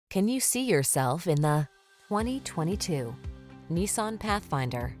Can you see yourself in the 2022 Nissan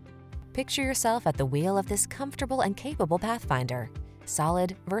Pathfinder? Picture yourself at the wheel of this comfortable and capable Pathfinder.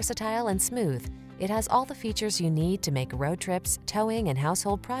 Solid, versatile, and smooth, it has all the features you need to make road trips, towing, and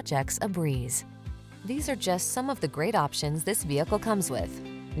household projects a breeze. These are just some of the great options this vehicle comes with: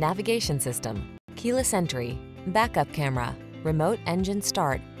 navigation system, keyless entry, backup camera, remote engine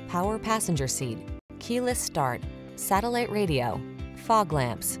start, power passenger seat, keyless start, satellite radio, fog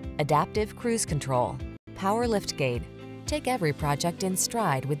lamps, adaptive cruise control, power liftgate. Take every project in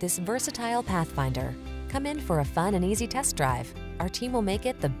stride with this versatile Pathfinder. Come in for a fun and easy test drive. Our team will make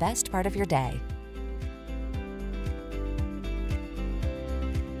it the best part of your day.